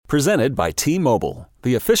Presented by T-Mobile,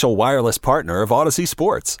 the official wireless partner of Odyssey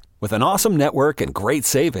Sports. With an awesome network and great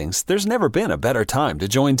savings, there's never been a better time to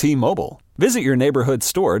join T-Mobile. Visit your neighborhood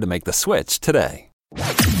store to make the switch today.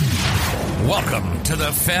 Welcome to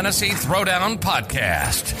the Fantasy Throwdown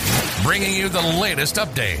Podcast, bringing you the latest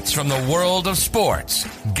updates from the world of sports,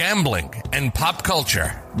 gambling, and pop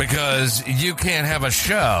culture. Because you can't have a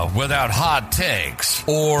show without hot takes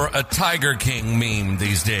or a Tiger King meme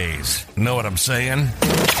these days. Know what I'm saying?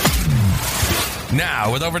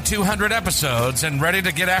 Now, with over 200 episodes and ready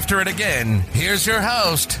to get after it again, here's your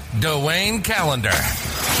host, Dwayne Callender.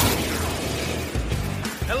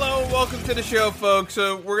 Hello, welcome to the show, folks.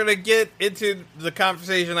 So we're going to get into the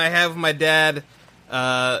conversation I have with my dad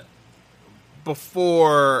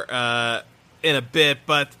before in a bit,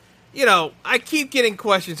 but, you know, I keep getting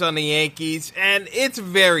questions on the Yankees, and it's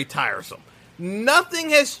very tiresome. Nothing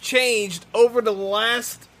has changed over the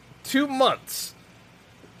last 2 months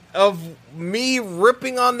of me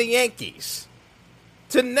ripping on the Yankees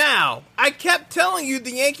to now. I kept telling you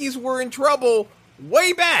the Yankees were in trouble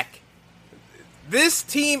way back. This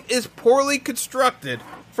team is poorly constructed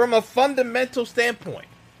from a fundamental standpoint.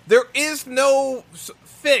 There is no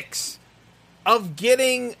fix of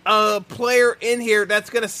getting a player in here that's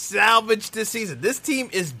going to salvage this season. This team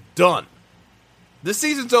is done. This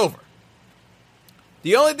season's over.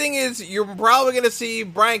 The only thing is you're probably going to see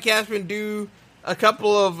Brian Cashman do a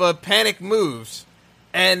couple of panic moves.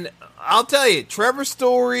 And I'll tell you, Trevor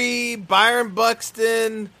Story, Byron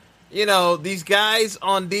Buxton, you know, these guys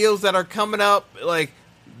on deals that are coming up, like,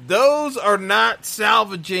 those are not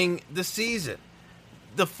salvaging the season.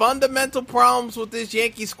 The fundamental problems with this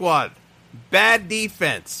Yankee squad, bad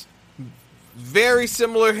defense, very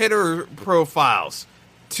similar hitter profiles,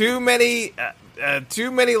 too many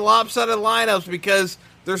lopsided lineups because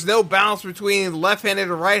there's no balance between left-handed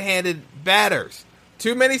and right-handed batters,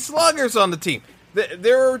 too many sluggers on the team.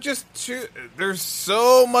 There's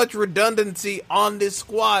so much redundancy on this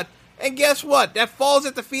squad. And guess what? That falls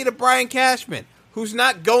at the feet of Brian Cashman, who's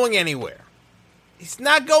not going anywhere. He's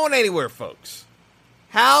not going anywhere, folks.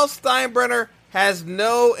 Hal Steinbrenner has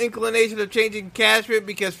no inclination of changing Cashman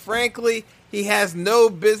because, frankly, he has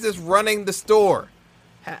no business running the store.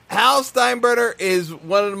 Hal Steinbrenner is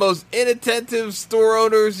one of the most inattentive store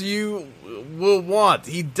owners you will want.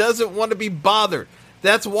 He doesn't want to be bothered.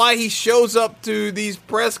 That's why he shows up to these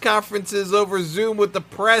press conferences over Zoom with the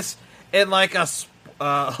press in like a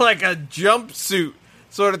jumpsuit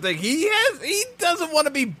sort of thing. He doesn't want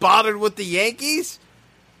to be bothered with the Yankees.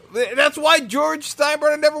 That's why George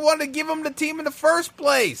Steinbrenner never wanted to give him the team in the first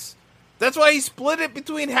place. That's why he split it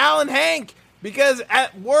between Hal and Hank, because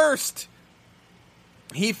at worst,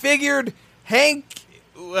 he figured Hank,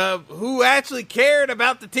 who actually cared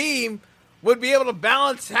about the team, would be able to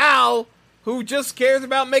balance Hal, who just cares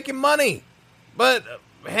about making money. But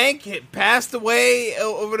Hank had passed away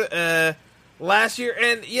over the last year,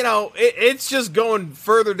 and, you know, it's just going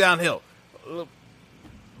further downhill.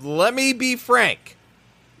 Let me be frank.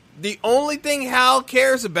 The only thing Hal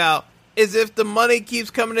cares about is if the money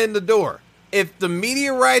keeps coming in the door. If the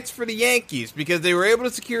media rights for the Yankees, because they were able to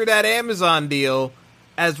secure that Amazon deal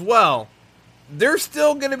as well, they're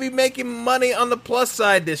still going to be making money on the plus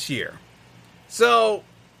side this year. So,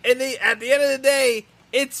 at the end of the day,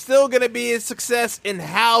 it's still going to be a success in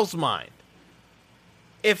Hal's mind.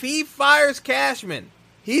 If he fires Cashman,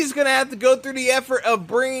 he's going to have to go through the effort of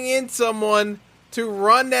bringing in someone to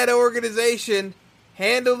run that organization,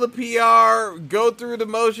 handle the PR, go through the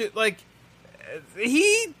motion. Like,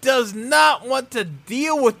 he does not want to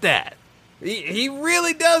deal with that. He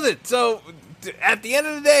really doesn't. So, at the end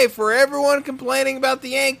of the day, for everyone complaining about the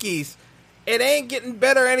Yankees, it ain't getting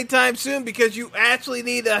better anytime soon because you actually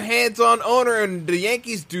need a hands-on owner, and the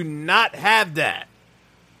Yankees do not have that.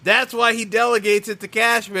 That's why he delegates it to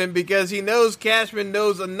Cashman, because he knows Cashman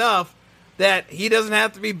knows enough that he doesn't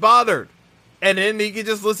have to be bothered. And then he can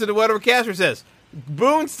just listen to whatever Cashman says.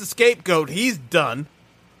 Boone's the scapegoat. He's done.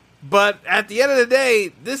 But at the end of the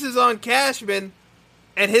day, this is on Cashman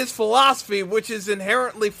and his philosophy, which is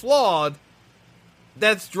inherently flawed,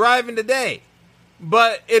 that's driving the day.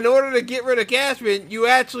 But in order to get rid of Cashman, you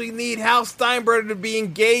actually need Hal Steinbrenner to be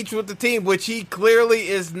engaged with the team, which he clearly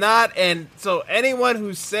is not. And so anyone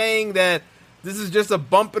who's saying that this is just a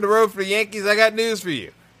bump in the road for the Yankees, I got news for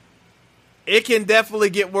you. It can definitely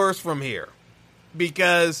get worse from here.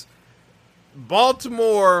 Because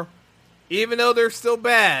Baltimore, even though they're still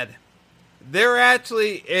bad, they're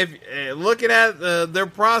actually, if looking at their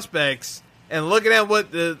prospects and looking at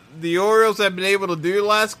what the Orioles have been able to do the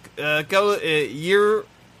last year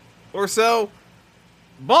or so,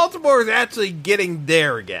 Baltimore is actually getting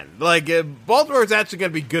there again. Like, Baltimore is actually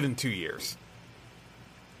going to be good in 2 years.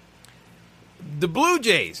 The Blue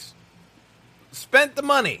Jays spent the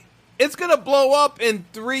money. It's going to blow up in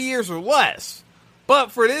 3 years or less.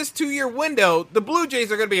 But for this 2-year window, the Blue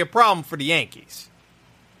Jays are going to be a problem for the Yankees.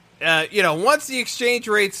 Once the exchange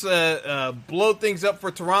rates blow things up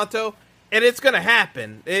for Toronto, and it's going to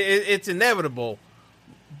happen, it's inevitable,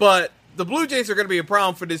 but the Blue Jays are going to be a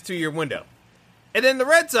problem for this 2-year window. And then the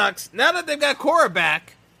Red Sox, now that they've got Cora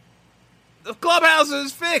back, the clubhouse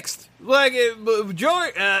is fixed. Like,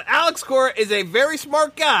 Alex Cora is a very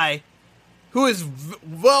smart guy who is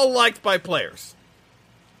well liked by players.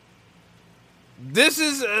 This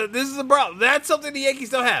is a problem. That's something the Yankees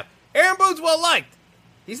don't have. Aaron Boone's well liked.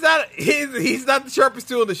 He's not the sharpest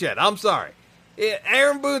tool in the shed. I'm sorry.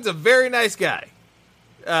 Aaron Boone's a very nice guy,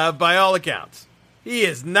 by all accounts. He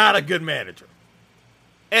is not a good manager.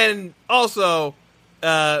 And also,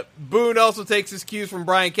 Boone also takes his cues from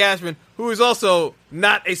Brian Cashman, who is also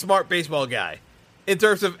not a smart baseball guy in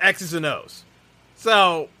terms of X's and O's.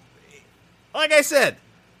 So, like I said,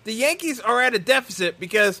 the Yankees are at a deficit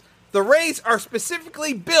because the Rays are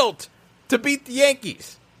specifically built to beat the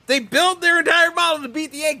Yankees. They build their entire model to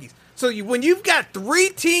beat the Yankees. So when you've got 3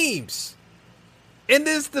 teams in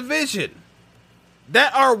this division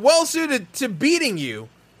that are well suited to beating you,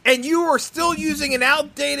 and you are still using an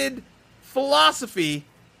outdated philosophy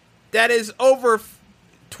that is over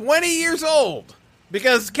 20 years old,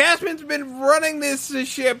 because Cashman's been running this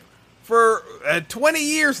ship for 20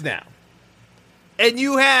 years now, and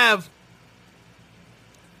you have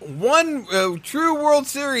one true World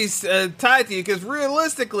Series tied to you, because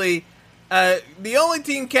realistically, the only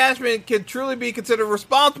team Cashman can truly be considered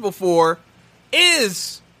responsible for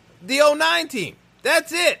is the 09 team.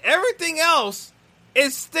 That's it. Everything else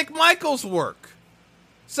is Stick Michaels' work.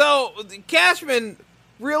 So Cashman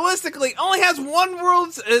realistically only has one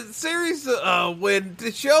World Series win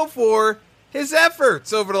to show for his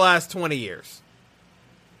efforts over the last 20 years.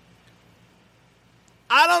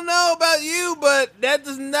 I don't know about you, but that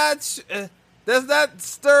does not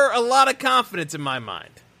stir a lot of confidence in my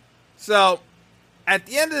mind. So, at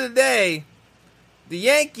the end of the day, the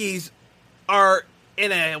Yankees are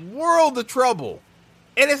in a world of trouble,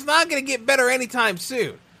 and it's not going to get better anytime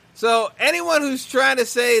soon. So, anyone who's trying to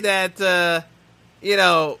say that,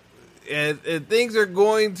 things are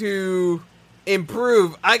going to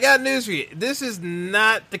improve, I got news for you. This is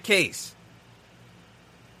not the case.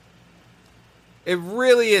 It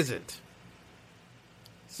really isn't.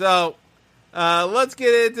 So, let's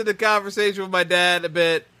get into the conversation with my dad a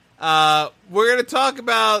bit. We're going to talk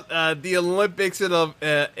about the Olympics in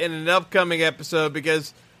an upcoming episode,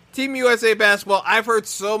 because Team USA basketball, I've heard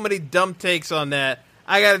so many dumb takes on that.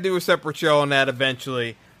 I got to do a separate show on that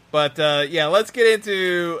eventually. But, let's get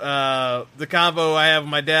into the convo I have with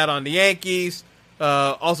my dad on the Yankees.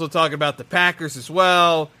 Also talk about the Packers as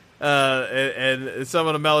well, and some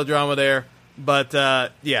of the melodrama there. But, there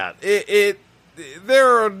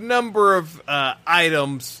are a number of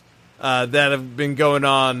items that have been going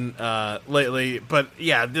on lately. But,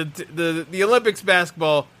 the Olympics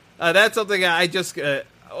basketball, that's something I just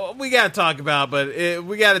we got to talk about. But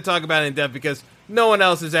we got to talk about it in depth, because no one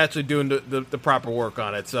else is actually doing the proper work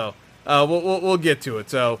on it. So we'll get to it.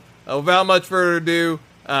 So without much further ado,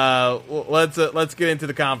 let's get into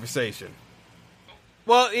the conversation.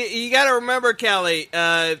 Well, you got to remember, Callie,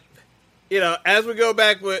 as we go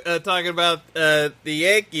back with talking about the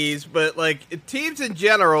Yankees, but like teams in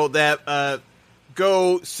general that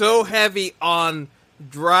go so heavy on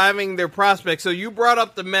driving their prospects. So you brought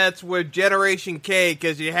up the Mets with Generation K,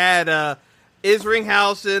 because you had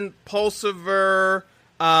Isringhausen, Pulsiver,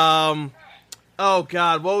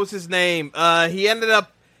 what was his name? He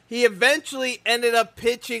eventually ended up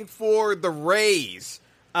pitching for the Rays.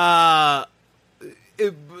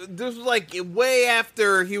 This was like way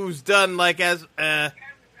after he was done, like as I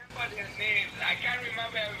can't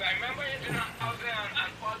remember. I remember it out there on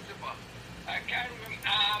Pulsiver. I can't remember.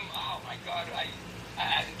 Oh my God!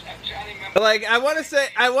 I'm trying to remember. Like I want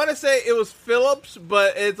to say it was Phillips,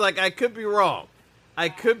 but it's like I could be wrong. Yeah, I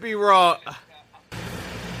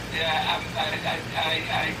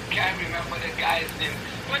can't remember the guy's name.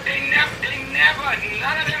 But they never,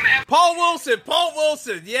 none of them ever. Paul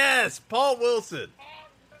Wilson, yes, Paul Wilson.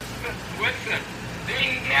 Listen,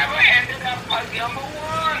 they never ended up as number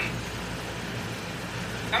one.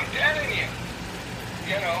 I'm telling you,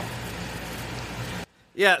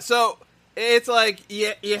 Yeah, so it's like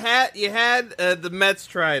you had the Mets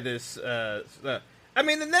try this. I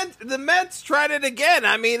mean, the Mets tried it again.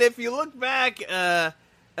 I mean, if you look back,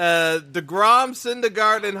 DeGrom,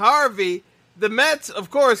 Syndergaard, and Harvey, the Mets, of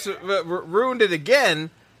course, ruined it again.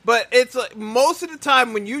 But it's like most of the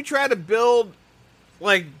time when you try to build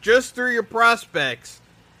like just through your prospects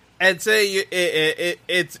and say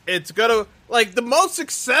it's gonna, like, the most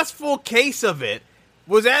successful case of it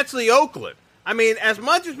was actually Oakland. I mean, as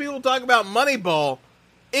much as people talk about Moneyball,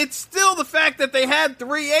 it's still the fact that they had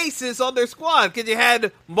 3 aces on their squad, because you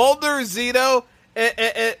had Mulder, Zito,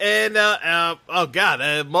 and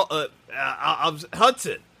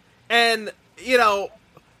Hudson, and you know,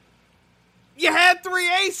 you had 3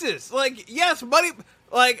 aces. Like, yes, money.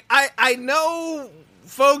 Like, I know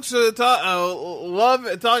folks love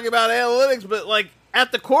talking about analytics, but like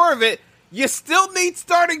at the core of it, you still need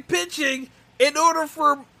starting pitching in order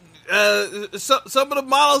for some of the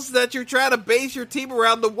models that you're trying to base your team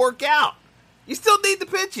around to work out. You still need the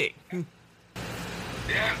pitching.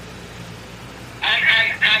 Yeah. And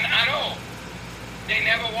I know they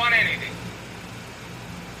never won anything.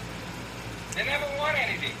 They never won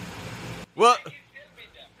anything. Well,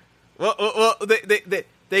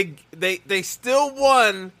 they still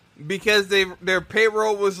won because their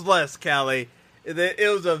payroll was less, Callie. It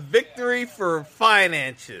was a victory for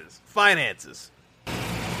finances.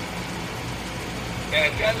 Yeah,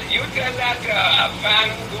 you tell that a fan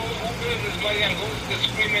who pays his money and goes to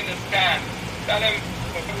scream in the stand. Tell him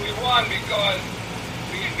we won because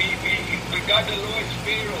we got the lowest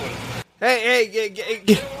payroll. Hey.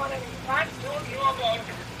 Fans don't know about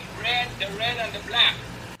the red and the black.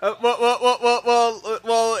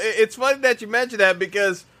 Well, it's funny that you mentioned that,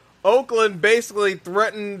 because Oakland basically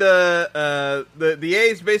threatened the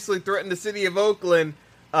A's basically threatened the city of Oakland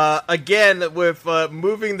again with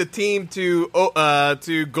moving the team to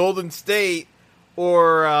Golden State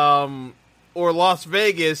or Las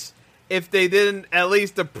Vegas if they didn't at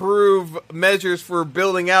least approve measures for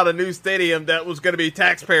building out a new stadium that was going to be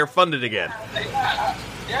taxpayer funded again.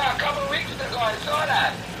 Yeah, a couple of weeks ago I saw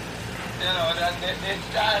that. You know, that they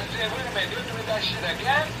started saying, wait a minute, you're doing that shit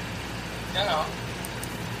again? You know,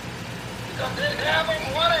 because they haven't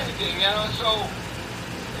won anything, you know, so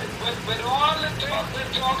with all the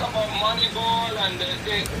talk about Moneyball and they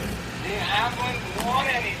haven't won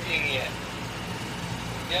anything yet.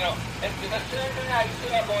 You know, it's the same thing I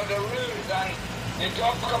say about the rules, and they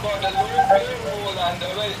talk about the low payroll and the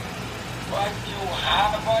way, but you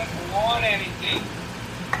haven't won anything.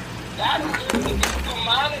 That's really to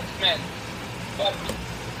management. But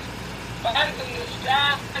fans in the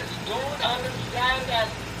stands don't understand that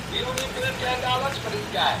we only pay $10 for this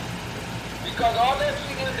guy. Because all they're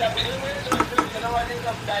thinking is that we didn't win, so you know what,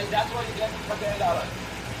 that's what you get for $10.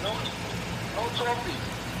 No trophy.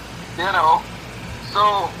 You know.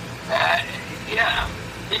 So, yeah.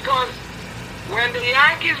 Because when the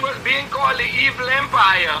Yankees was being called the Evil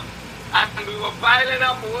Empire, and we were piling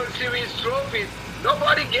up World Series trophies,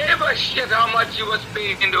 nobody gave a shit how much you was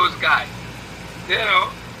paying those guys. You know,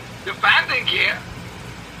 the fans didn't care.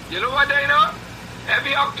 You know what they know?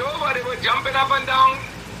 Every October they were jumping up and down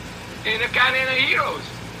in a Canyon of Heroes.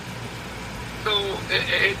 So,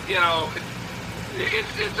 you know,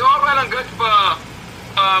 it's all well and good for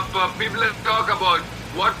people to talk about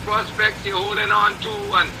what prospects you're holding on to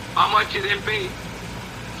and how much you didn't pay.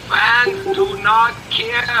 Fans do not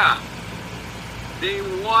care. They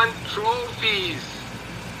want trophies.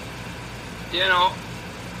 You know,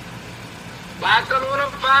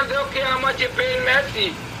 Barcelona fans don't care how much you pay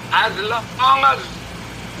Messi, as long as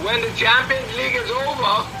when the Champions League is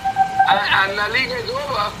over and La Liga is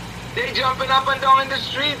over, they jumping up and down in the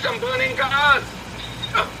streets and burning cars.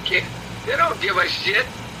 Okay, they don't give a shit.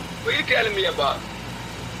 What are you telling me about?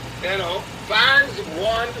 You know, fans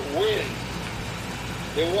want wins.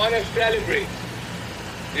 They want to celebrate.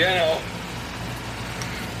 You know,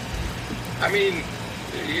 I mean,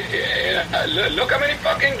 look how many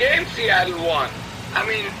fucking games Seattle won. I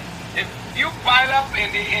mean, if you pile up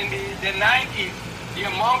in the 90s, the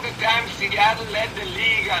amount of times Seattle led the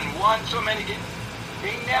league and won so many games,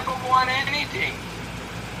 they never won anything.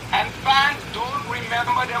 And fans don't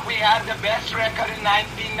remember that we had the best record in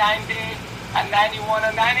 1990 and 91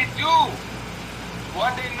 and 92.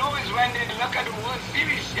 What they know is when they look at the World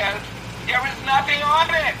Series shelf, there is nothing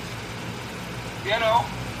on it. You know,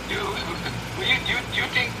 you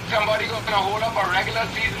think somebody going to hold up a regular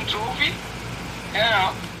season trophy? You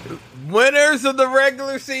know. Winners of the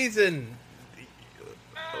regular season.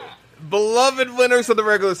 Beloved winners of the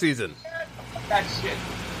regular season. That shit.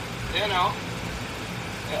 You know.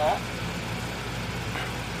 Yeah.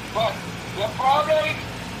 But the problem,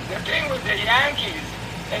 the thing with the Yankees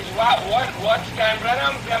is what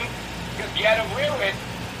Steinbrenner them could get away with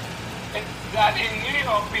is that in New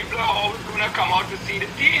York people are always going to come out to see the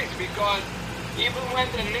teams because even when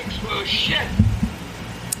the Knicks were shit.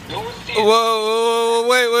 Those teams. Whoa,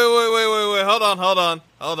 wait.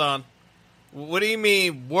 Hold on. What do you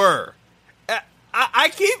mean were? I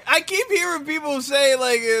keep hearing people say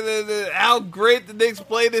like how great the Knicks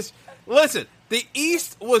played this. Listen, the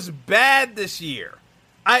East was bad this year.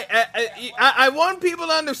 I want people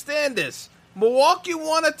to understand this. Milwaukee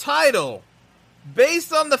won a title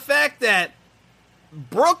based on the fact that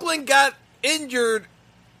Brooklyn got injured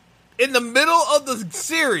in the middle of the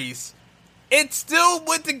series. It still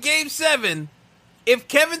went to Game 7. If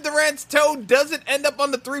Kevin Durant's toe doesn't end up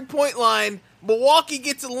on the three-point line, Milwaukee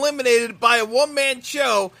gets eliminated by a one-man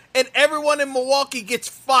show, and everyone in Milwaukee gets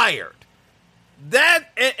fired. And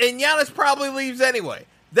Giannis probably leaves anyway.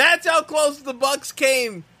 That's how close the Bucks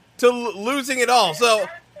came to losing it all. So,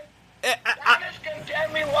 Giannis can tell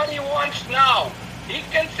me what he wants now. He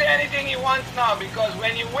can say anything he wants now because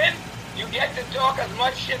when you win, you get to talk as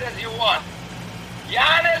much shit as you want.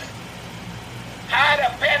 Giannis had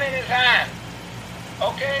a pen in his hand,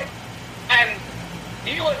 okay? And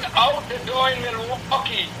he was out the door in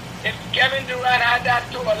Milwaukee if Kevin Durant had that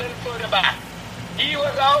toe a little further back. He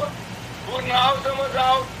was out, Budenhausen was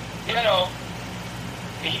out, you know.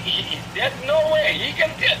 There's no way. He can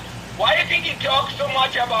tell. Why do you think he talks so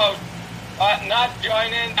much about not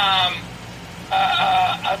joining a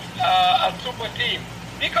super team?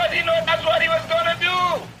 Because he knows that's what he was going to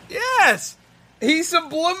do. yes, he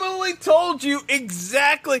subliminally told you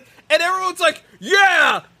exactly. And everyone's like,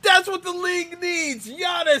 yeah, that's what the league needs.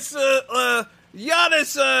 Giannis,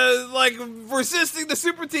 like, resisting the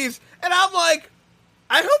super teams. And I'm like,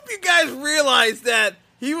 I hope you guys realize that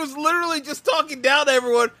he was literally just talking down to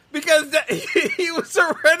everyone because he was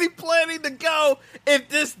already planning to go if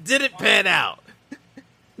this didn't pan out.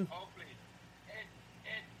 Oh, please.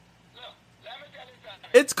 Look, let me tell you something.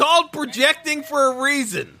 It's called projecting for a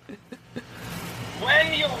reason.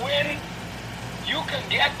 When you win, you can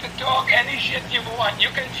get to talk any shit you want. You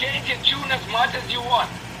can change your tune as much as you want.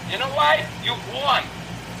 You know why? You've won.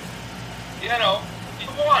 You know, you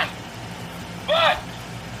won. But,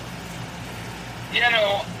 you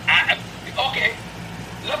know, okay,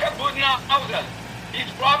 look at Budenhausen.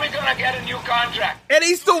 He's probably going to get a new contract. And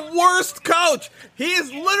he's the worst coach. He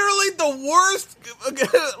is literally the worst.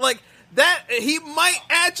 Like, that, he might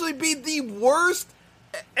actually be the worst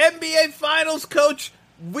NBA Finals coach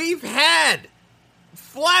we've had.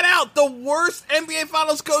 Flat out, the worst NBA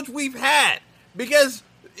Finals coach we've had. Because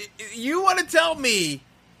you want to tell me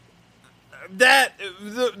that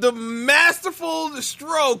the masterful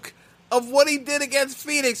stroke of what he did against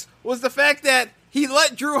Phoenix was the fact that he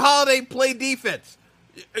let Drew Holiday play defense.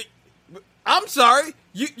 I'm sorry.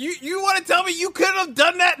 You want to tell me you couldn't have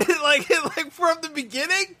done that like from the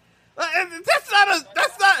beginning? That's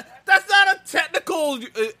not a technical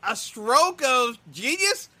a stroke of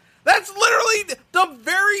genius. That's literally the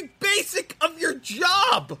very basic of your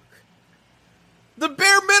job. The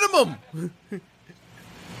bare minimum.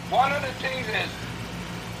 One of the things is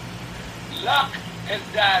luck is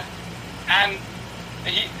that, and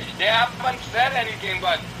they haven't said anything,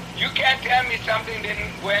 but you can't tell me something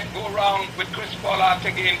didn't go wrong with Chris Paul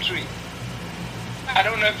after Game 3. I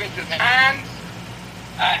don't know if it's his hands.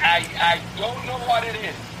 I don't know what it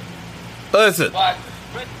is. Listen. But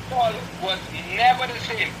Chris Paul was never the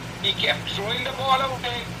same. He kept throwing the ball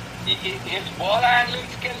away. His ball handling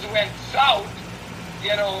skills went south.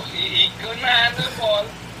 You know, he couldn't handle the ball.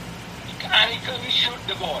 And he couldn't shoot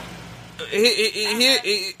the ball.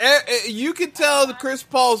 You can tell that Chris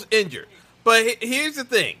Paul's injured. But here's the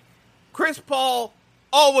thing. Chris Paul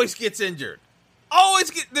always gets injured.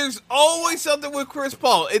 There's always something with Chris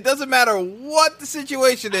Paul. It doesn't matter what the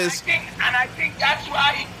situation is. I think that's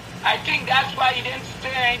why he didn't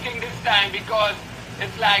say anything this time, because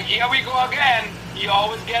it's like, here we go again. He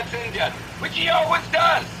always gets injured, which he always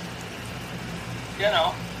does. You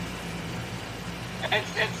know,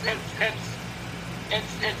 it's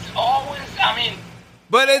always. I mean,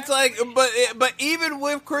 but it's like, but even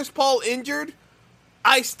with Chris Paul injured,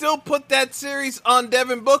 I still put that series on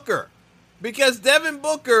Devin Booker, because Devin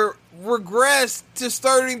Booker regressed to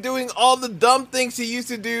starting doing all the dumb things he used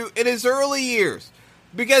to do in his early years.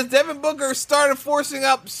 Because Devin Booker started forcing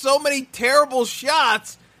up so many terrible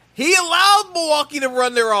shots, he allowed Milwaukee to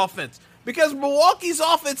run their offense. Because Milwaukee's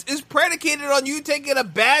offense is predicated on you taking a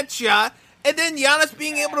bad shot and then Giannis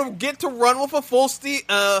being able to get to run with a full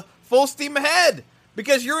steam ahead.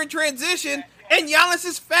 Because you're in transition and Giannis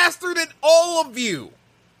is faster than all of you.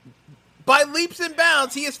 By leaps and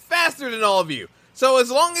bounds, he is faster than all of you. So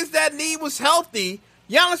as long as that knee was healthy,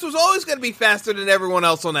 Giannis was always going to be faster than everyone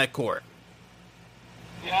else on that court.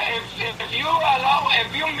 Yeah,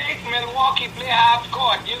 if you make Milwaukee play half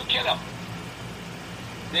court, you'll kill them.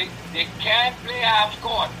 They can't play half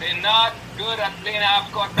court. They're not good at playing half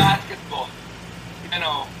court basketball, you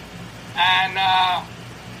know. And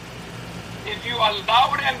if you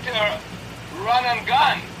allow them to run and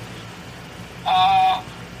gun,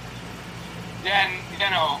 then you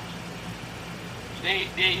know they'll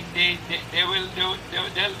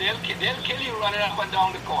kill you running up and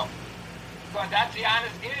down the court. Because that's the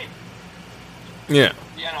honest game. Yeah.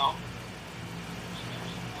 You know.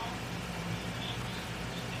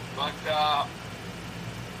 But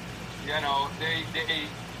you know,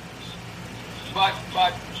 but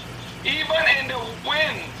even in the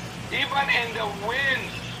wins,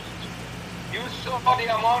 you saw the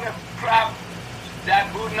amount of crap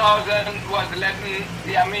that Budenholzer was letting.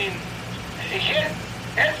 I mean, his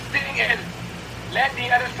thing is let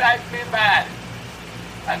the other side play bad,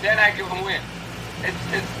 and then I can win.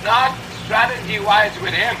 It's not strategy-wise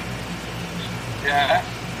with him. Yeah.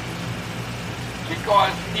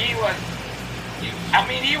 Because he was,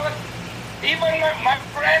 even my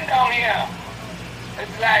friend down here,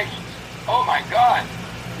 it's like, oh my God,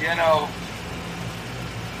 you know,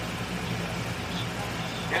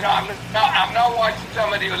 I'm not watching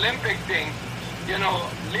some of the Olympic things, you know,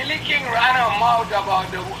 Lily King ran her mouth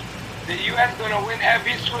about the U.S. going to win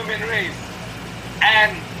every swimming race,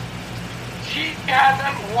 and she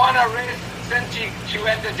hasn't won a race since she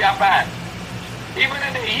went to Japan. Even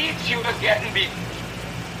in the heat, she was getting beat,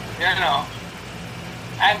 you know.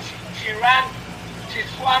 And she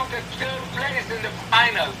swam to third place in the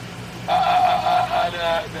finals.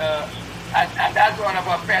 And that's one of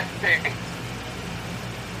her best things,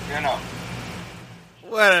 you know.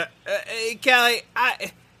 What, Callie,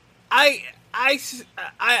 I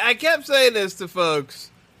kept saying this to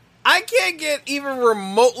folks. I can't get even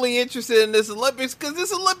remotely interested in this Olympics because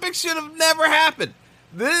this Olympics should have never happened.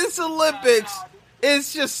 This Olympics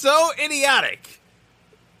is just so idiotic,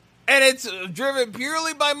 and it's driven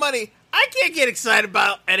purely by money. I can't get excited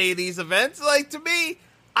about any of these events. Like, to me,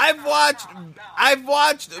 I've watched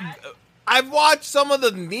some of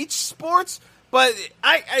the niche sports, but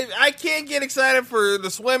I can't get excited for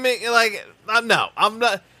the swimming. Like, no, I'm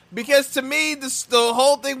not, because to me, the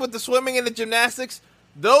whole thing with the swimming and the gymnastics,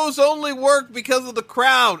 those only work because of the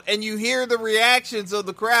crowd, and you hear the reactions of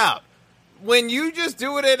the crowd. When you just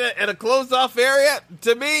do it in a closed-off area,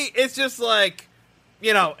 to me, it's just like,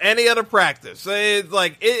 you know, any other practice. It's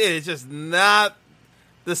like, it is just not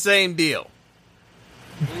the same deal.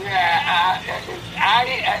 Yeah,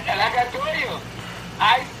 like I told you,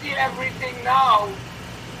 I see everything now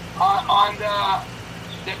on the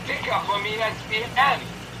ticker from ESPN.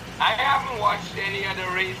 I haven't watched any other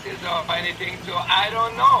races or anything, so I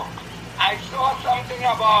don't know. I saw something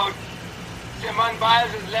about Simone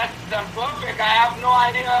Biles is less than perfect. I have no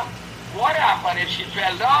idea what happened. If she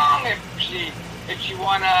fell down, if she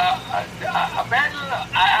won a medal,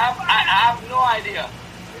 I have no idea.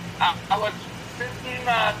 I was sitting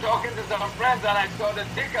talking to some friends, and I saw the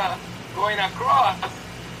ticker going across,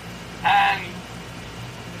 and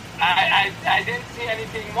I didn't see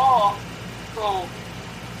anything more, so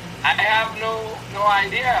I have no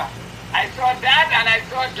idea. I saw that, and I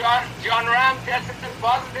saw John Ram tested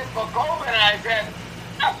positive for COVID, and I said,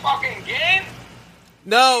 "A fucking game."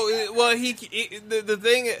 No, well, the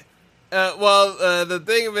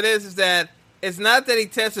thing of it is that it's not that he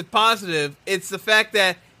tested positive; it's the fact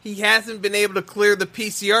that he hasn't been able to clear the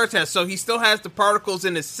PCR test, so he still has the particles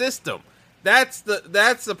in his system. That's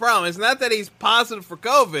the problem. It's not that he's positive for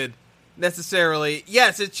COVID necessarily.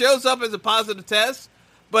 Yes, it shows up as a positive test.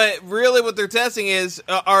 But really what they're testing is,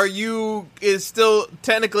 could you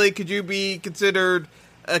be considered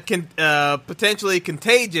potentially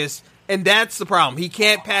contagious? And that's the problem. He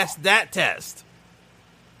can't pass that test.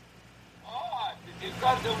 Oh,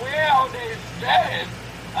 because the way how they said it,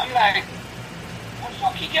 I'm like, how the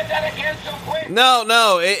fuck he get that again so quick? No,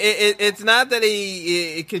 it's not that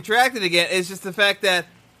he contracted again. It's just the fact that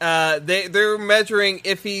they're measuring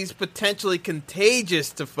if he's potentially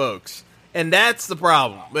contagious to folks. And that's the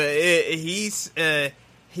problem. He's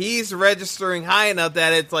registering high enough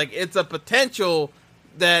that it's like it's a potential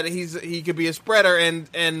that he could be a spreader,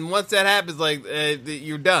 and once that happens, like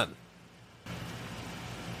you're done.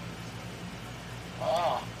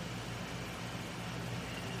 Oh.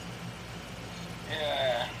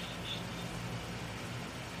 Yeah.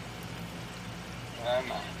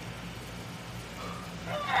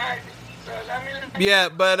 All right. Yeah,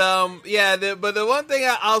 but the one thing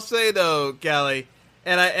I'll say though, Callie,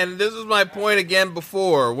 and this was my point again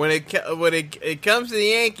before, when it comes to the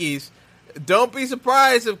Yankees, don't be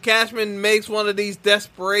surprised if Cashman makes one of these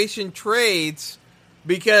desperation trades,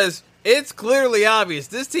 because it's clearly obvious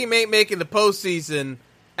this team ain't making the postseason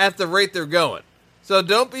at the rate they're going. So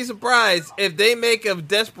don't be surprised if they make a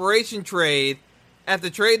desperation trade at the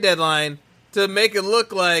trade deadline to make it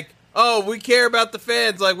look like, oh, we care about the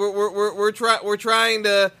fans. Like we're trying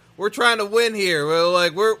to win here.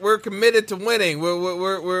 We're committed to winning.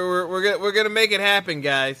 We're gonna make it happen,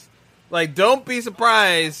 guys. Like, don't be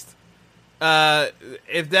surprised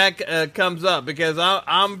if that comes up, because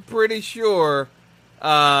I'm pretty sure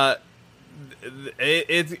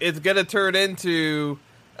it's gonna turn into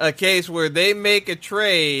a case where they make a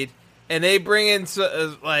trade and they bring in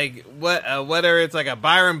whether it's like a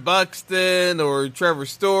Byron Buxton or Trevor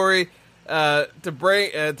Story to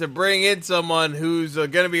bring in someone who's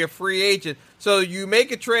going to be a free agent. So you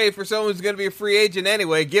make a trade for someone who's going to be a free agent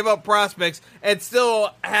anyway, give up prospects, and still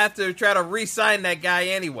have to try to re-sign that guy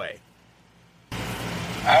anyway.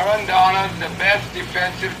 Aaron Donald's the best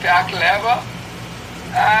defensive tackle ever?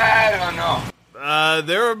 I don't know.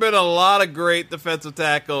 There have been a lot of great defensive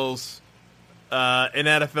tackles in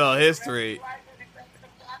NFL history.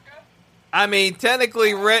 I mean,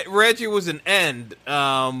 technically, Reggie was an end,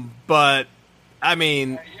 but I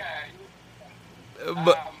mean,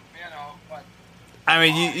 I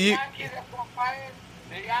mean, the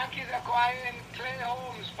Yankees acquiring Clay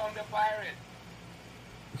Holmes from the Pirates.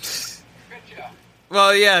 Pitcher.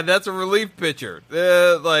 Well, yeah, that's a relief pitcher.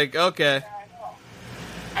 Okay.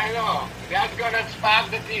 I know. That's gonna spark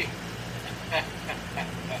the team.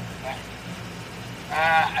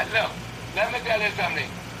 Look, let me tell you something.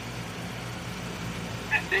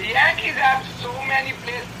 The Yankees have so many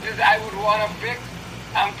places I would want to fix.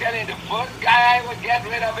 I'm telling you, the first guy I would get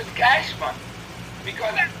rid of is Cashman,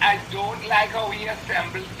 because I don't like how he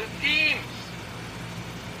assembles the teams.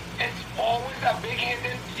 It's always a big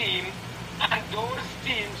hitting team, and those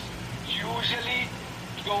teams usually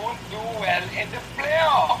don't do well in the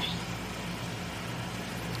playoffs.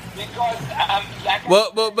 Because,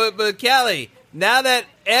 but Callie, now that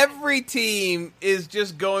every team is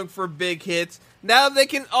just going for big hits, now they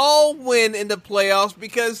can all win in the playoffs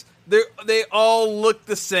because they all look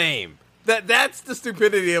the same. That's the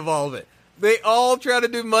stupidity of all of it. They all try to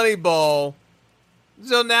do Moneyball,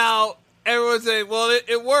 so now everyone's saying, "Well,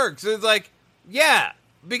 it works." It's like, yeah.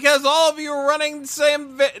 Because all of you are running the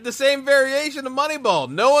same variation of Moneyball.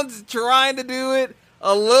 No one's trying to do it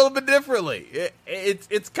a little bit differently.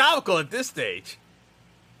 It's comical at this stage.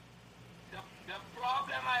 The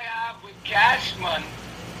problem I have with Cashman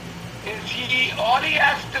is all he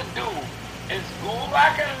has to do is go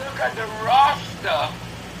back and look at the roster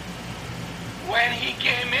when he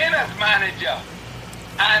came in as manager,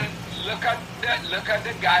 and look at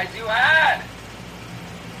the guys you had.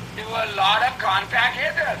 There were a lot of contact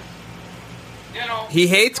hitters. You know, he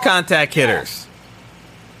hates contact hitters.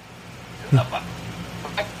 The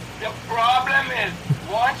problem is,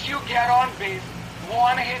 once you get on base,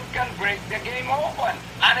 one hit can break the game open,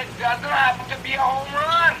 and it doesn't have to be a home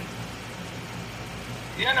run.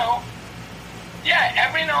 You know, yeah,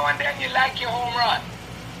 every now and then you like your home run.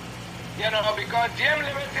 You know, because Jim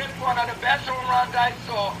Lewis hit one of the best home runs I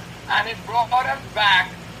saw, and it brought us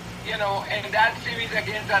back, you know, in that series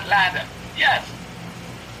against Atlanta. Yes,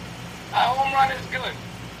 a home run is good,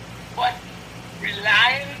 but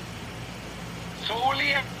relying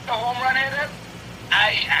solely on the home run hitters,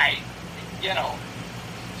 you know,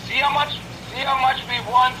 see how much we've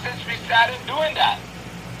won since we started doing that.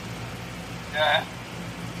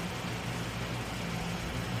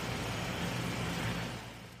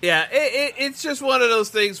 Yeah, it's just one of those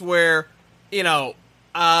things where, you know,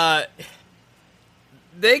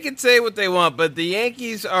 they can say what they want, but the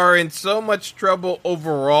Yankees are in so much trouble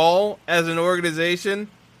overall as an organization.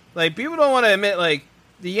 Like, people don't want to admit, like,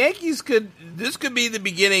 the Yankees this could be the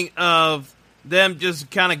beginning of them just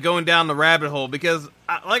kind of going down the rabbit hole, because,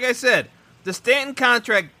 like I said, the Stanton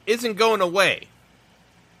contract isn't going away.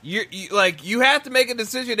 You have to make a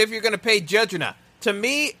decision if you're going to pay Judge or not. To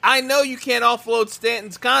me, I know you can't offload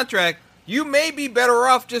Stanton's contract. You may be better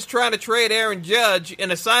off just trying to trade Aaron Judge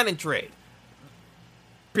in a sign-and trade.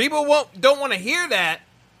 People don't want to hear that,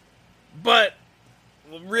 but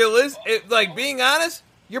being honest,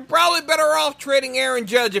 you're probably better off trading Aaron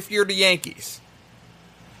Judge if you're the Yankees.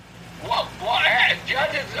 What?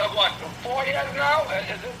 Judge is 4 years now?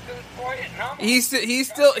 Is it 4 years now? He's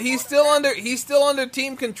still under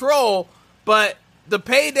team control, but the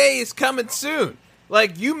payday is coming soon.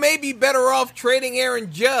 Like, you may be better off trading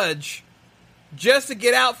Aaron Judge just to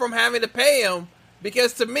get out from having to pay him,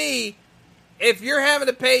 because to me, if you're having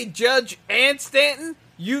to pay Judge and Stanton,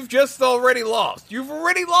 you've just already lost. You've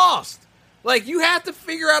already lost. Like, you have to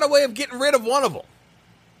figure out a way of getting rid of one of them.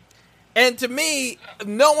 And to me,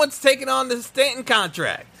 no one's taking on the Stanton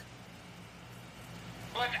contract.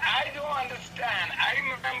 But I don't understand. I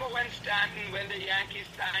remember when the Yankees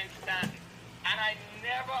signed Stanton, and I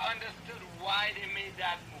never understood why they made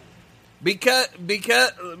that move. Because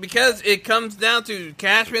it comes down to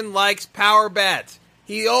Cashman likes power bats.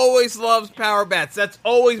 He always loves power bats. That's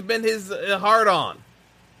always been his heart on.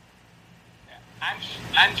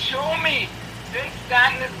 And show me, since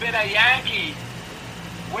Stanton has been a Yankee,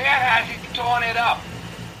 where has he torn it up?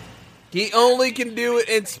 He only can do it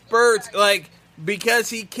in spurts, because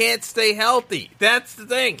he can't stay healthy. That's the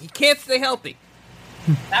thing. He can't stay healthy.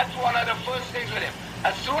 That's one of the first things with him.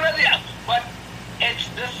 As soon as but it's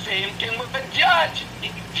the same thing with the Judge.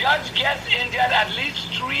 Judge gets injured at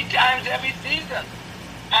least 3 times every season.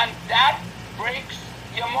 And that breaks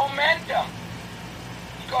your momentum.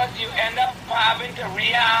 Because you end up having to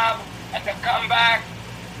rehab and to come back.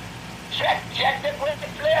 Check the great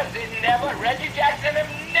players. Reggie Jackson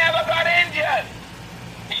never got injured.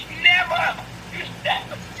 He never. You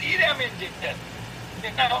never see them injured.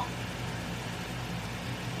 You know?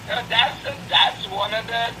 That's one of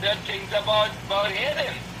the things about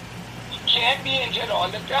hitting. You can't be injured all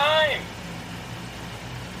the time.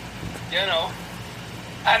 You know?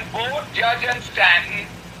 And both Judge and Stanton,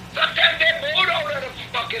 sometimes they both out of the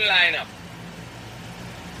fucking lineup.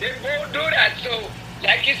 They both do that. So,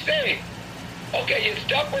 like you say, okay, you're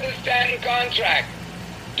stuck with a Stanton contract.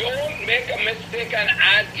 Don't make a mistake and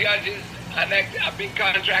add Judge's a big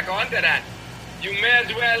contract onto that. You may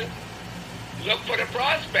as well look for the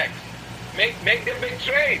prospects. Make the big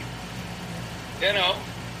trade. You know?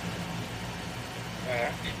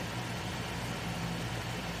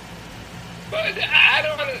 But I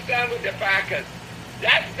don't understand with the Packers.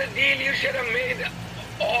 That's the deal you should have made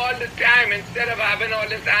all the time instead of having all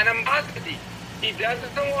this animosity. He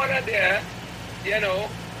doesn't want to there, you know.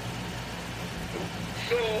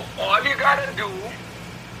 So all you gotta do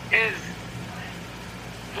is,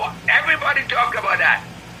 everybody talk about that.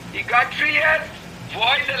 He got 3 years,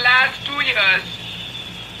 void the last 2 years,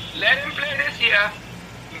 let him play this year,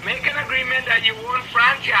 make an agreement that you won't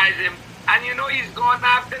franchise him, and you know he's going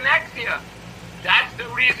after next year. That's the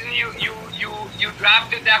reason you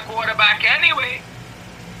drafted that quarterback anyway.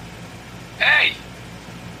 Hey,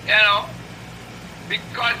 you know,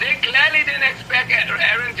 because they clearly didn't expect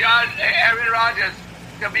Aaron Rodgers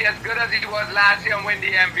to be as good as he was last year and win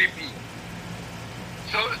the MVP.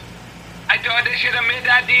 So I thought they should have made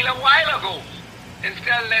that deal a while ago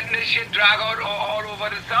instead of letting this shit drag out all over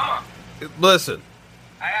the summer. Listen,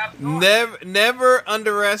 I have never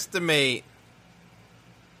underestimate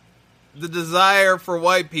the desire for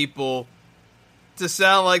white people to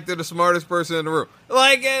sound like they're the smartest person in the room.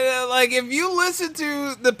 Like if you listen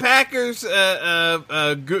to the Packers,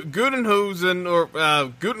 Gutenhusen or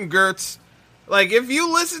Gutengertz, like if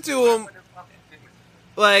you listen to them,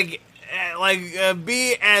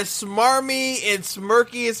 be as smarmy and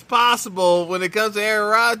smirky as possible when it comes to Aaron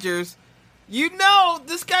Rodgers, you know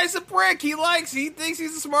this guy's a prick. He thinks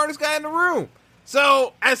he's the smartest guy in the room.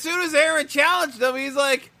 So as soon as Aaron challenged him, he's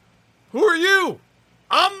like, "Who are you?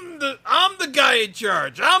 I'm the guy in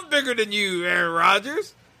charge. I'm bigger than you, Aaron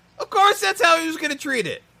Rodgers." Of course, that's how he was going to treat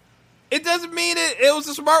it. It doesn't mean it was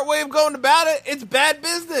a smart way of going about it. It's bad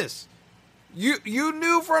business. You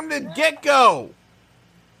knew from the get-go.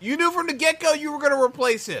 You knew from the get-go you were going to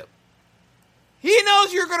replace him. He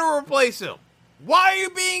knows you're going to replace him. Why are you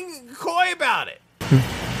being coy about it?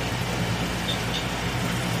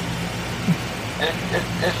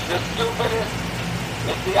 It's the stupidest.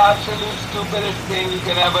 It's the absolute stupidest thing you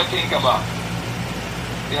can ever think about.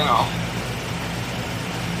 You know.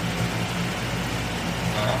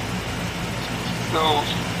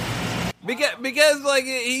 Because like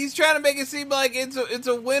he's trying to make it seem like it's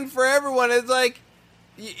a win for everyone. It's like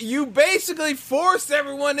you basically forced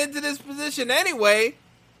everyone into this position anyway,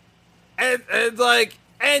 and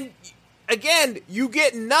again you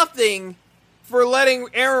get nothing for letting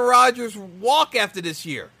Aaron Rodgers walk after this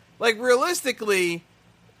year. Like realistically,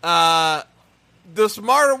 the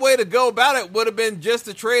smarter way to go about it would have been just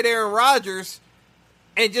to trade Aaron Rodgers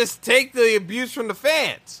and just take the abuse from the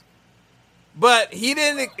fans. But he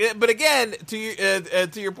didn't. But again, to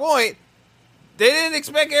your point, they didn't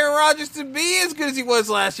expect Aaron Rodgers to be as good as he was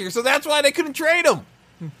last year, so that's why they couldn't trade him.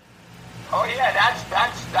 Oh yeah, that's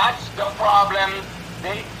the problem.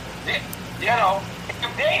 They you know, if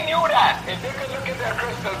they knew that, if they could look at their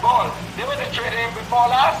crystal ball, they would have traded him before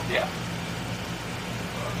last year.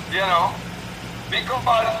 You know,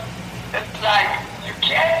 because it's like you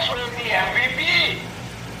can't trade the MVP,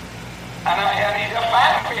 and he's a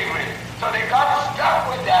fan favorite. So they got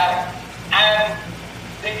stuck with that, and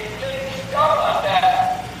they stubborn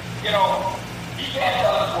that, he can't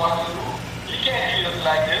tell us what to do. He can't treat us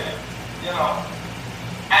like this,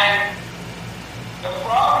 And the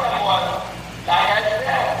problem was, like I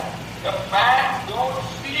said, the fans don't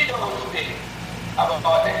see those things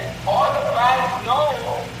about it. All the fans know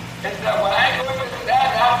is that when I go to the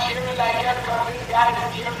stand, I'm cheering like that because this guy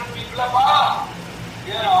is cheering people apart.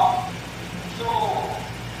 So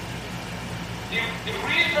the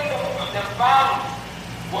reason the fans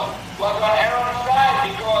was on Aaron's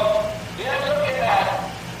side because they're looking at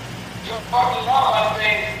Jordan Love and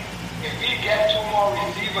saying, if we get 2 more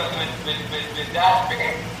receivers with that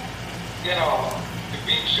big, if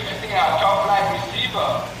we shooting our top line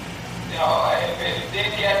receiver, if they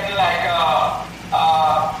get like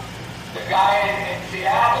the guy in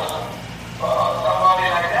Seattle or somebody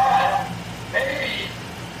like that, maybe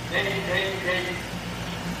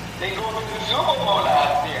they go to the Super Bowl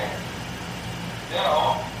last year. So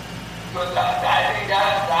I think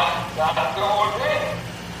that's the whole thing.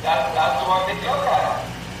 That's what they look at.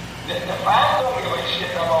 The fans don't give a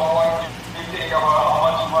shit about what you think about how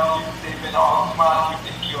much money you save and how smart you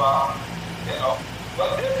think you are.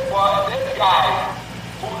 But this guy,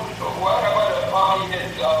 whatever the fuck he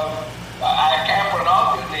is, I can't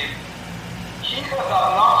pronounce his name. He's as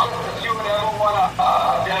obnoxious as you would ever want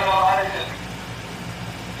a general manager.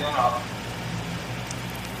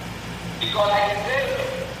 Because I can say,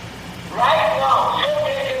 right now, you're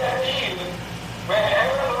making a deal where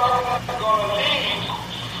Aaron Rodgers is going to leave,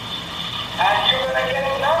 and you're going to get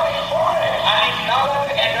nothing for it. And he's not at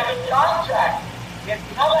the end of his contract. It's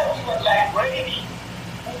not like he was like Brady,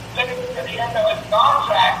 who played to the end of his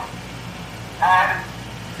contract and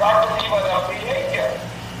got to leave as a free agent.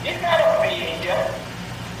 He's not a free agent.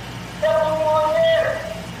 That's 2 more years.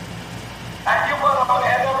 And you're going to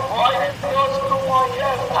end up voiding those 2 more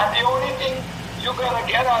years. And the only thing you're going to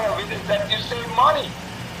get out of it is that you save money.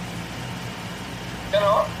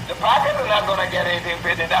 The Packers are not going to get anything for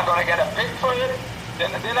it. They're not going to get a pick for it. They're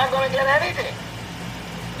not going to get anything.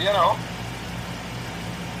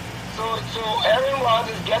 So Aaron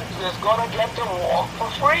Rodgers is going to get to walk for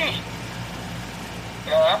free.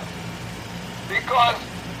 Yeah? Because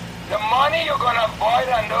the money you're going to void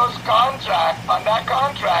on that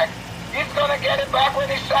contract, he's going to get it back when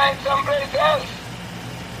he signs someplace else.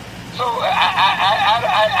 So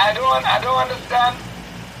I don't understand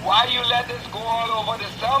why you let this go all over the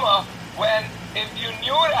summer when if you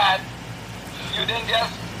knew that, you didn't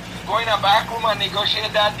just go in a back room and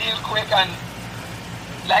negotiate that deal quick and,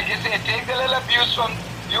 like you say, take the little abuse from,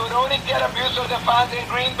 you would only get abuse from the fans in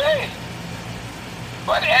Green Bay.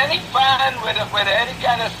 But any fan with any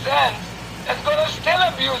kind of sense is going to still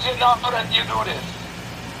abuse you now that you do this.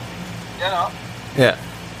 Yeah.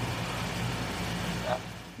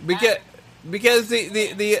 Because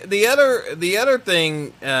the other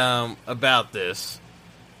thing about this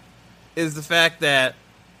is the fact that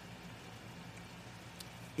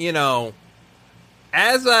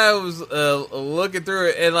as I was looking through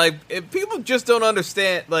it, and people just don't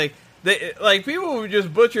understand, people would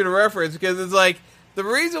just butcher the reference because it's like the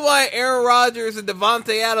reason why Aaron Rodgers and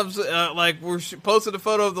Devontae Adams were posted a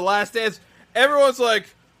photo of The Last Dance. Everyone's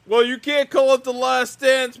like, well, you can't call it The Last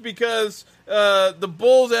Dance because the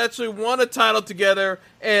Bulls actually won a title together,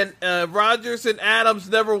 and Rodgers and Adams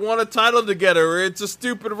never won a title together. It's a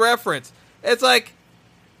stupid reference. It's like,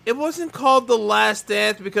 it wasn't called The Last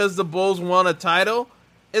Dance because the Bulls won a title.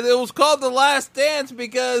 It was called The Last Dance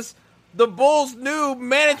because the Bulls knew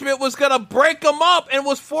management was going to break them up and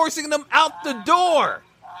was forcing them out the door.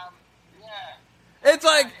 It's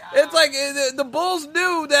like the Bulls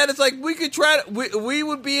knew that it's like we could we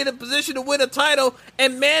would be in a position to win a title,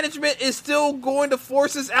 and management is still going to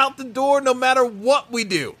force us out the door no matter what we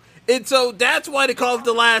do. And so that's why they called it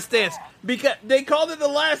The Last Dance. Because they called it The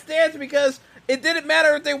Last Dance because it didn't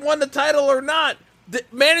matter if they won the title or not. The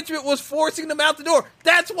management was forcing them out the door.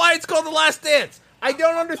 That's why it's called The Last Dance. I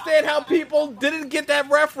don't understand how people didn't get that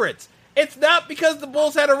reference. It's not because the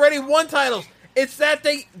Bulls had already won titles. It's that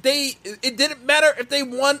it didn't matter if they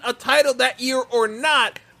won a title that year or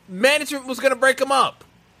not. Management was going to break them up.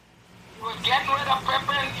 He was getting rid of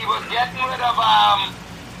Pippen. He was getting rid of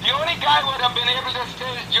the only guy who would have been able to stay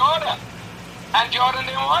is Jordan, and Jordan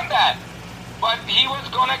didn't want that. But he was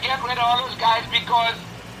going to get rid of all those guys because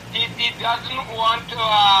he doesn't want to.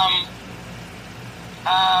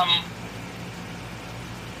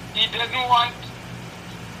 He didn't want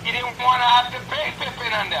to have to pay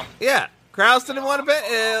Pippen on them. Yeah. Krause didn't want to pay,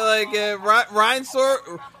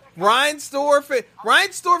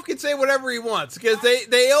 Reinsdorf can say whatever he wants because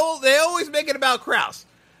they always make it about Krause.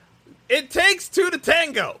 it takes two to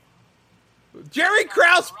tango. Jerry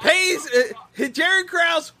Krause Jerry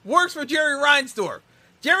Krause works for Jerry Reinsdorf.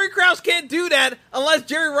 Jerry Krause can't do that unless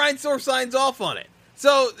Jerry Reinsdorf signs off on it.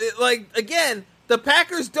 So, again, the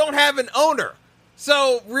Packers don't have an owner.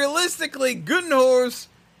 So, realistically, Gutenhorst,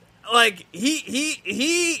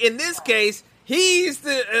 he in this case, he's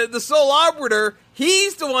the sole arbiter.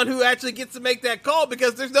 He's the one who actually gets to make that call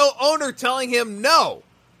because there's no owner telling him no.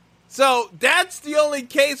 So that's the only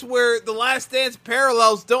case where the Last Dance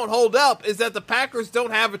parallels don't hold up, is that the Packers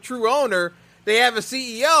don't have a true owner. They have a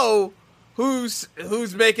CEO who's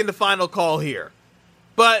making the final call here.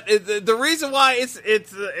 But the reason why it's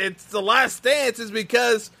the Last Dance is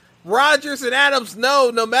because Rodgers and Adams know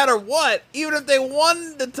no matter what, even if they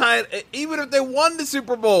won the title, even if they won the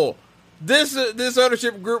Super Bowl, this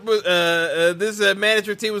ownership group, this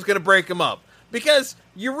management team was going to break them up. Because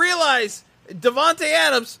you realize Davante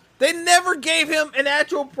Adams, they never gave him an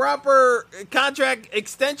actual proper contract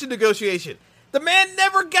extension negotiation. The man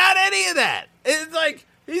never got any of that. It's like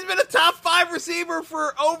he's been a top 5 receiver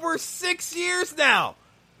for over 6 years now.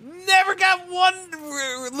 Never got one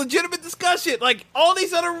legitimate discussion. Like, all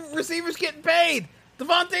these other receivers getting paid.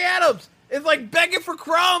 Davante Adams is like begging for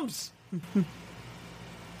crumbs.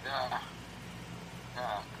 Yeah.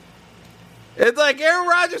 It's like Aaron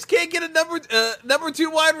Rodgers can't get a number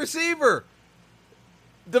 2 wide receiver.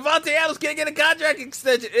 Davante Adams can't get a contract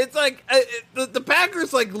extension. It's like the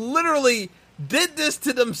Packers literally did this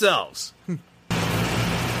to themselves.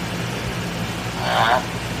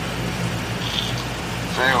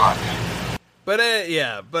 Say what? But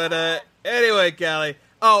anyway, Callie.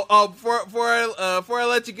 Before I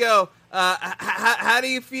let you go, how do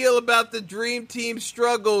you feel about the Dream Team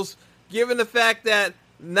struggles, given the fact that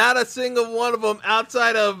not a single one of them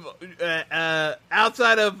outside of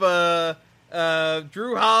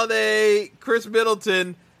Drew Holiday, Chris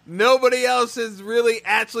Middleton, nobody else has really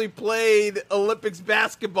actually played Olympics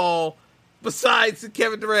basketball besides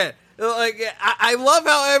Kevin Durant. I love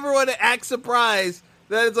how everyone acts surprised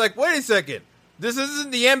that it's like, wait a second, this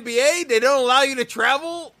isn't the NBA? They don't allow you to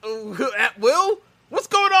travel at will? What's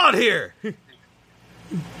going on here?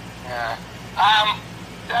 Yeah.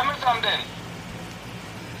 Tell me something.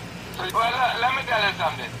 Let me tell you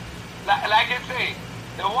something. Like I say,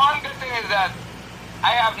 the one good thing is that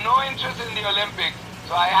I have no interest in the Olympics,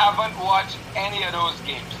 so I haven't watched any of those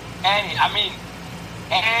games. Any.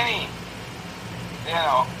 You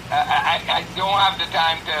know, I don't have the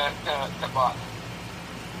time to watch.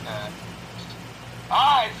 All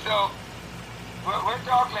right, so we'll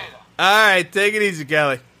talk later. All right, take it easy,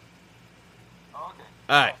 Kelly. Okay.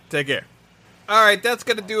 All right, take care. All right, that's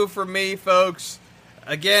going to do it for me, folks.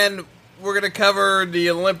 Again, we're going to cover the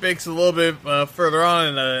Olympics a little bit further on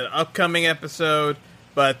in an upcoming episode.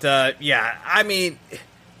 But, I mean,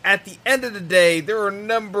 at the end of the day, there are a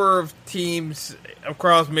number of teams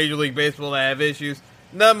across Major League Baseball that have issues.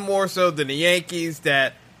 None more so than the Yankees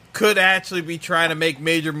that could actually be trying to make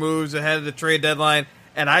major moves ahead of the trade deadline.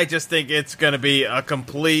 And I just think it's going to be a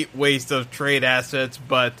complete waste of trade assets.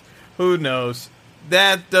 But who knows?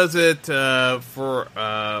 That does it for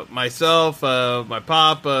myself, my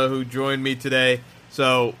pop, who joined me today.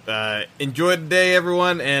 So enjoy the day,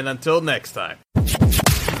 everyone, and until next time.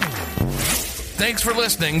 Thanks for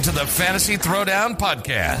listening to the Fantasy Throwdown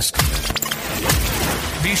Podcast.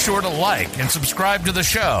 Be sure to like and subscribe to the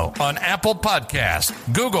show on Apple Podcasts,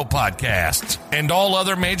 Google Podcasts, and all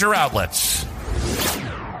other major outlets.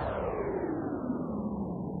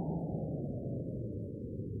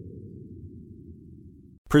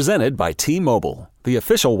 Presented by T-Mobile, the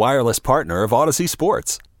official wireless partner of Odyssey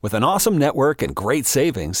Sports. With an awesome network and great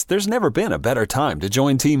savings, there's never been a better time to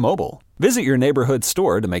join T-Mobile. Visit your neighborhood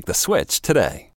store to make the switch today.